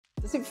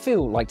Does it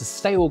feel like to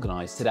stay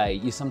organized today,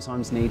 you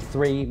sometimes need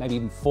 3, maybe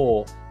even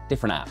 4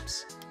 different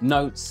apps?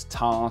 Notes,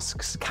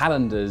 tasks,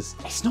 calendars,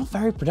 it's not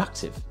very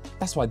productive.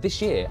 That's why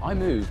this year I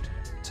moved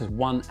to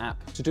one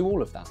app to do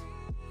all of that.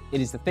 It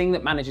is the thing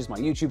that manages my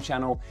YouTube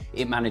channel,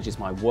 it manages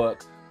my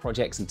work,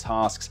 projects and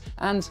tasks,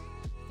 and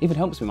even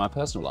helps me in my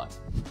personal life.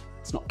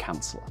 It's not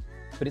Counselor,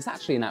 but it's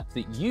actually an app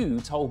that you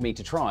told me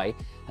to try,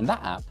 and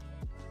that app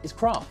is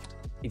Craft.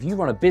 If you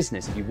run a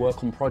business, if you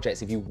work on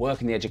projects, if you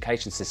work in the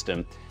education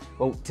system,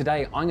 well,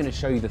 today I'm going to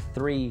show you the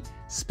 3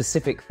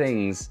 specific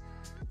things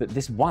that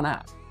this one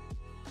app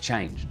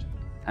changed.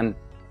 And,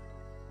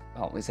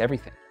 well, it's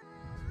everything.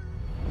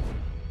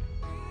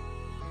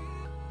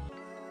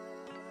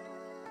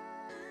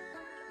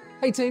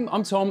 Hey team,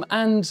 I'm Tom,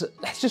 and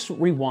let's just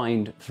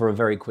rewind for a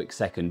very quick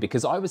second,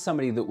 because I was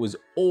somebody that was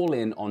all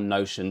in on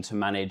Notion to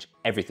manage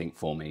everything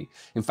for me.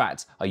 In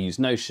fact, I used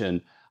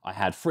Notion, I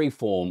had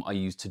Freeform, I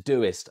used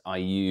Todoist, I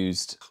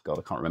used, God,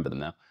 I can't remember them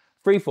now.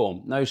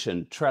 Freeform,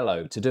 Notion,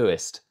 Trello,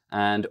 Todoist,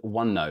 and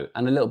OneNote,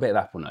 and a little bit of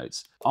Apple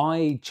Notes.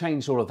 I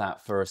changed all of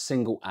that for a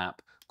single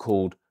app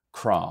called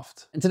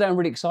Craft. And today I'm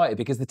really excited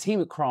because the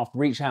team at Craft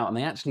reached out and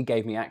they actually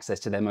gave me access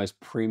to their most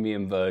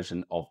premium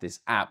version of this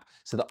app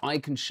so that I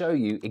can show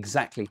you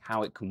exactly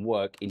how it can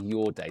work in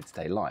your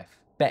day-to-day life.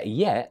 Better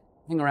yet,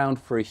 hang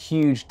around for a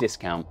huge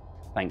discount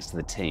thanks to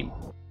the team.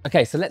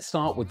 Okay, so let's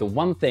start with the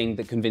one thing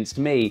that convinced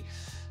me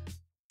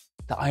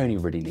that I only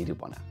really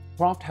needed one app.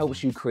 Craft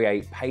helps you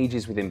create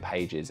pages within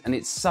pages, and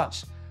it's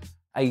such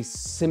a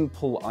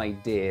simple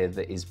idea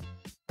that is,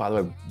 by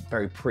the way,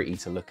 very pretty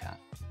to look at.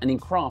 And in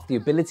Craft, the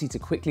ability to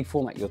quickly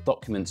format your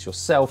documents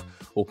yourself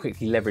or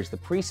quickly leverage the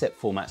preset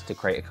formats to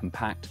create a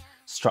compact,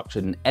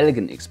 structured and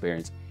elegant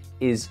experience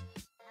is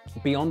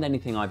beyond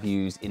anything I've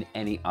used in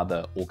any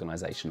other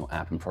organizational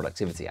app and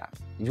productivity app.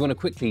 If you want to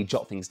quickly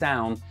jot things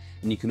down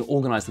and you can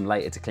organize them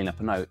later to clean up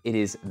a note, it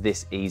is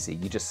this easy.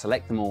 You just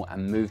select them all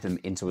and move them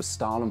into a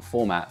style and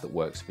format that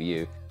works for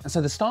you. And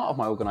so the start of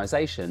my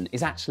organization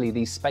is actually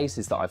these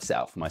spaces that I've set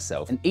up for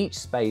myself. And each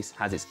space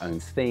has its own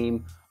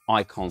theme,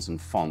 icons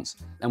and fonts.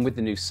 And with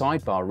the new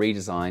sidebar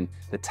redesign,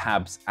 the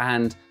tabs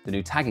and the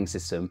new tagging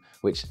system,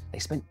 which they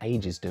spent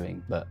ages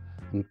doing, but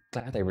I'm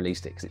glad they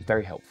released it because it's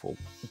very helpful.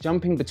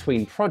 Jumping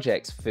between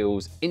projects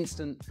feels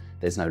instant,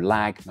 there's no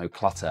lag, no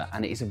clutter,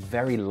 and it is a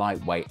very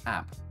lightweight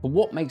app. But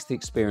what makes the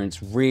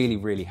experience really,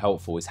 really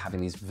helpful is having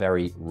these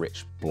very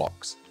rich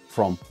blocks.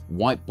 From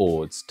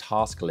whiteboards,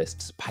 task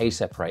lists, page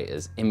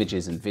separators,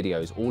 images and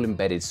videos, all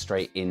embedded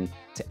straight into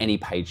any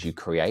page you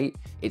create.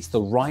 It's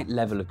the right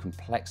level of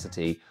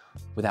complexity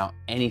without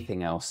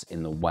anything else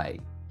in the way.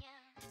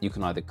 You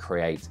can either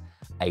create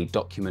a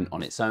document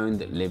on its own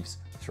that lives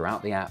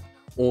throughout the app,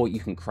 or you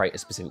can create a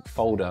specific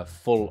folder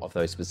full of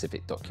those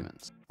specific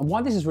documents. And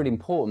why this is really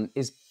important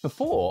is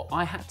before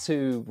I had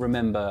to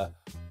remember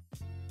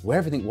where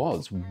everything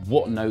was,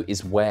 what note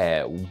is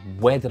where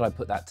did I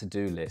put that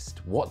to-do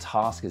list, what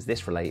task is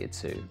this related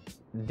to.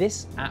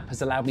 This app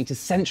has allowed me to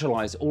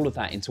centralize all of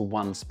that into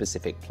one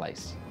specific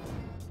place.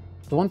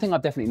 The one thing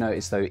I've definitely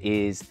noticed though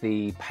is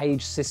the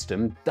page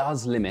system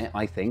does limit,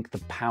 I think, the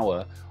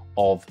power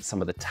of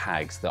some of the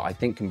tags that I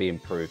think can be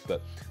improved,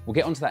 but we'll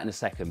get onto that in a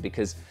second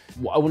because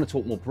I want to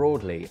talk more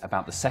broadly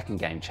about the second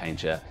game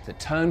changer to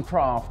turn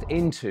Craft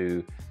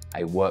into a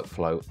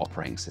workflow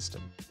operating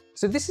system.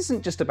 So this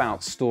isn't just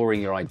about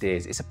storing your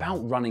ideas, it's about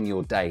running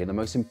your day. And the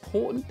most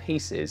important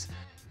pieces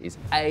is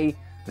A,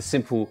 the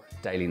simple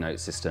daily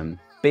note system,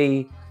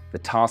 B, the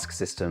task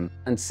system,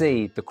 and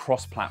C, the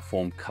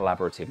cross-platform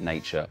collaborative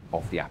nature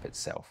of the app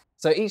itself.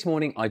 So each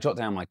morning I jot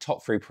down my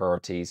top 3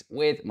 priorities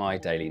with my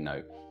daily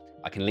note.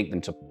 I can link them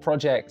to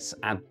projects,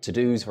 add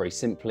to-dos very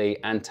simply,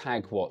 and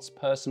tag what's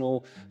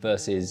personal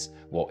versus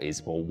what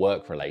is more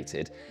work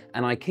related.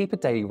 And I keep a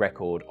daily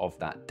record of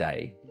that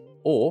day.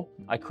 Or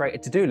I create a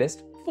to-do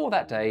list for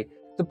that day.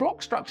 The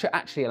block structure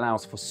actually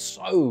allows for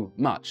so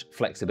much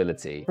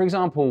flexibility. For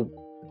example,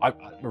 I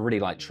really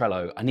like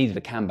Trello. I needed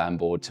a Kanban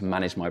board to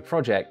manage my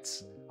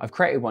projects. I've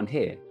created one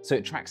here, so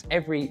it tracks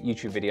every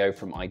YouTube video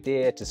from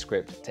idea to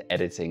script to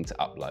editing to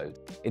upload.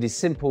 It is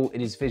simple,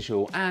 it is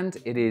visual, and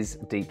it is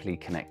deeply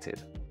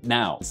connected.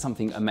 Now,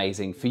 something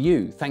amazing for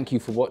you. Thank you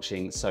for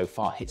watching so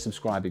far. Hit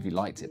subscribe if you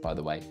liked it, by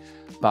the way.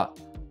 But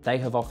they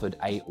have offered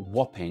a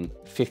whopping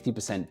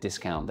 50%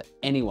 discount that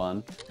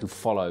anyone who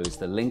follows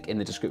the link in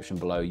the description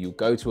below, you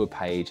go to a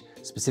page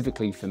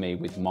specifically for me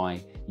with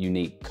my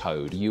unique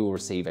code. You will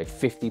receive a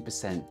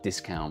 50%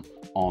 discount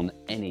on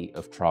any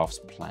of Craft's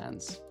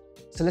plans.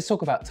 So let's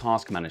talk about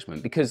task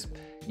management, because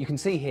you can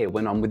see here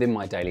when I'm within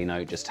my daily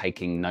note, just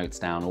taking notes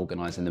down,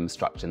 organizing them,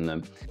 structuring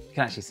them, you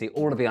can actually see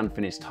all of the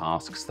unfinished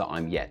tasks that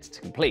I'm yet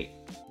to complete.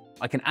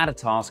 I can add a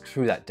task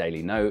through that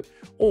daily note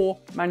or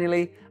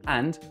manually,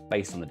 and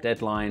based on the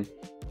deadline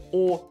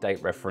or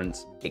date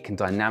reference, it can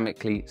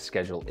dynamically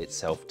schedule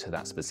itself to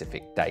that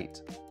specific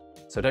date.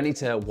 So I don't need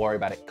to worry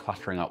about it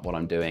cluttering up what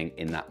I'm doing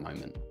in that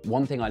moment.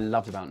 One thing I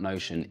loved about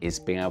Notion is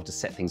being able to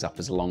set things up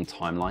as long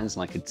timelines,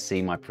 and I could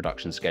see my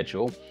production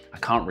schedule. I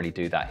can't really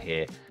do that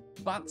here,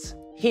 but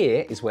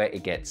here is where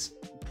it gets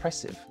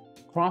impressive.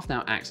 Craft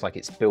now acts like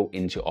it's built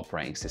into your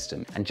operating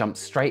system and jumps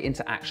straight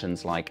into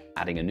actions like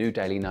adding a new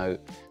daily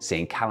note,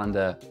 seeing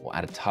calendar, or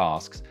added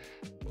tasks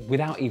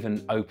without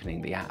even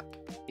opening the app.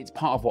 It's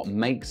part of what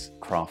makes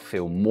Craft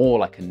feel more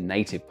like a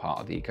native part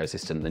of the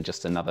ecosystem than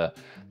just another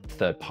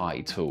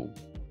third-party tool.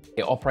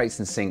 It operates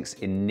and syncs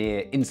in near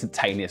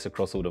instantaneous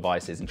across all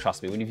devices, and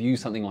trust me, when you've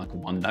used something like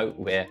OneNote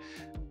where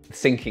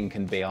syncing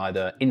can be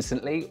either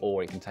instantly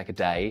or it can take a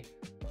day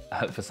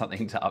for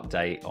something to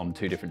update on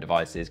 2 different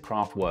devices,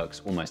 Craft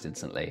works almost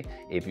instantly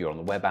if you're on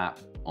the web app,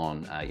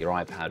 on your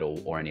iPad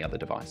or any other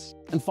device.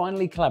 And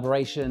finally,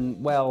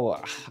 collaboration.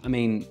 Well, I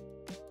mean,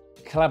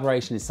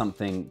 collaboration is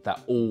something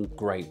that all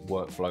great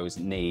workflows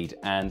need,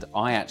 and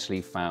I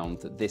actually found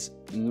that this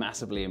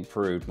massively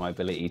improved my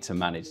ability to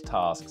manage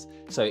tasks.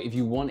 So if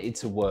you wanted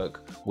to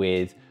work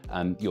with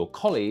your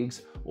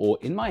colleagues, or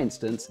in my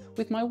instance,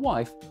 with my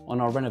wife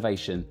on our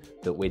renovation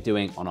that we're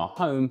doing on our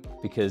home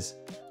because,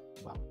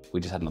 well, we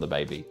just had another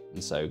baby,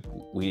 and so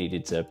we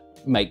needed to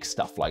make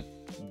stuff like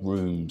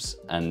rooms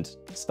and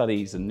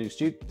studies and new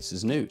students. This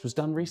is new, it was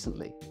done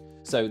recently.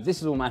 So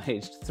this is all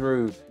managed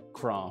through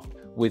Craft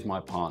with my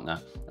partner,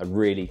 a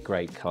really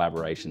great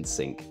collaboration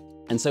sync.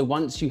 And so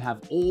once you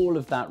have all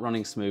of that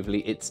running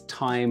smoothly, it's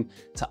time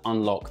to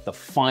unlock the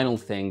final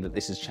thing that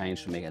this has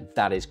changed for me, and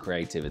that is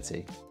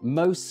creativity.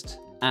 Most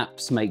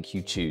apps make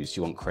you choose. Do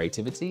you want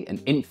creativity,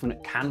 an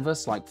infinite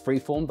canvas like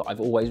Freeform that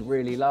I've always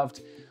really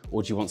loved,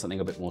 or do you want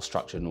something a bit more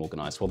structured and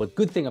organized? Well, the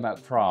good thing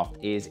about Craft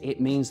is it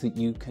means that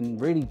you can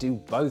really do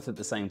both at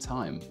the same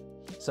time.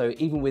 So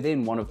even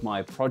within one of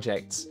my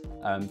projects,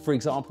 for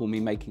example, me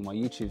making my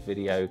YouTube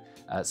video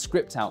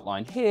script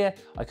outline here,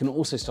 I can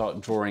also start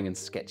drawing and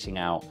sketching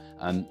out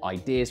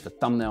ideas for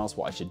thumbnails,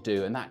 what I should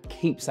do, and that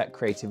keeps that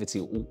creativity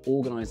all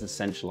organized and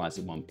centralized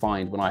in one.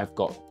 Find when I have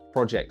got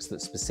projects that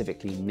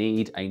specifically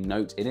need a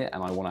note in it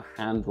and I want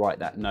to handwrite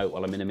that note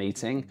while I'm in a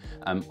meeting,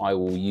 I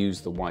will use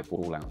the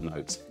whiteboard all-out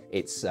notes.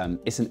 It's an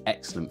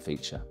excellent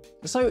feature.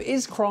 So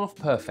is Craft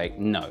perfect?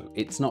 No,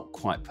 it's not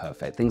quite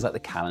perfect. Things like the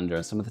calendar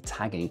and some of the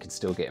tagging could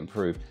still get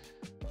improved.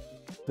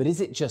 But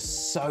is it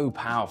just so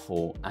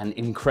powerful and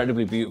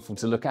incredibly beautiful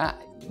to look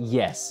at?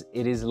 Yes,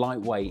 it is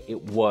lightweight,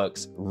 it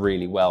works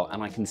really well,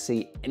 and I can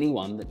see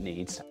anyone that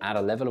needs to add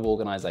a level of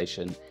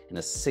organization in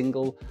a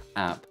single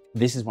app.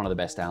 This is one of the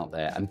best out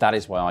there, and that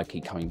is why I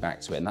keep coming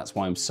back to it, and that's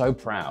why I'm so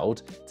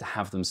proud to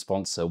have them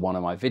sponsor one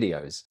of my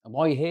videos. And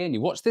while you're here and you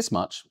watch this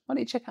much, why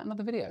don't you check out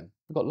another video?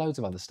 We've got loads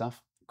of other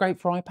stuff. Great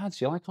for iPads.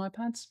 Do you like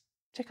iPads?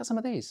 Check out some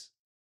of these.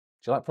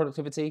 Do you like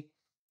productivity?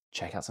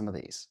 Check out some of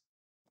these.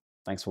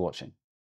 Thanks for watching.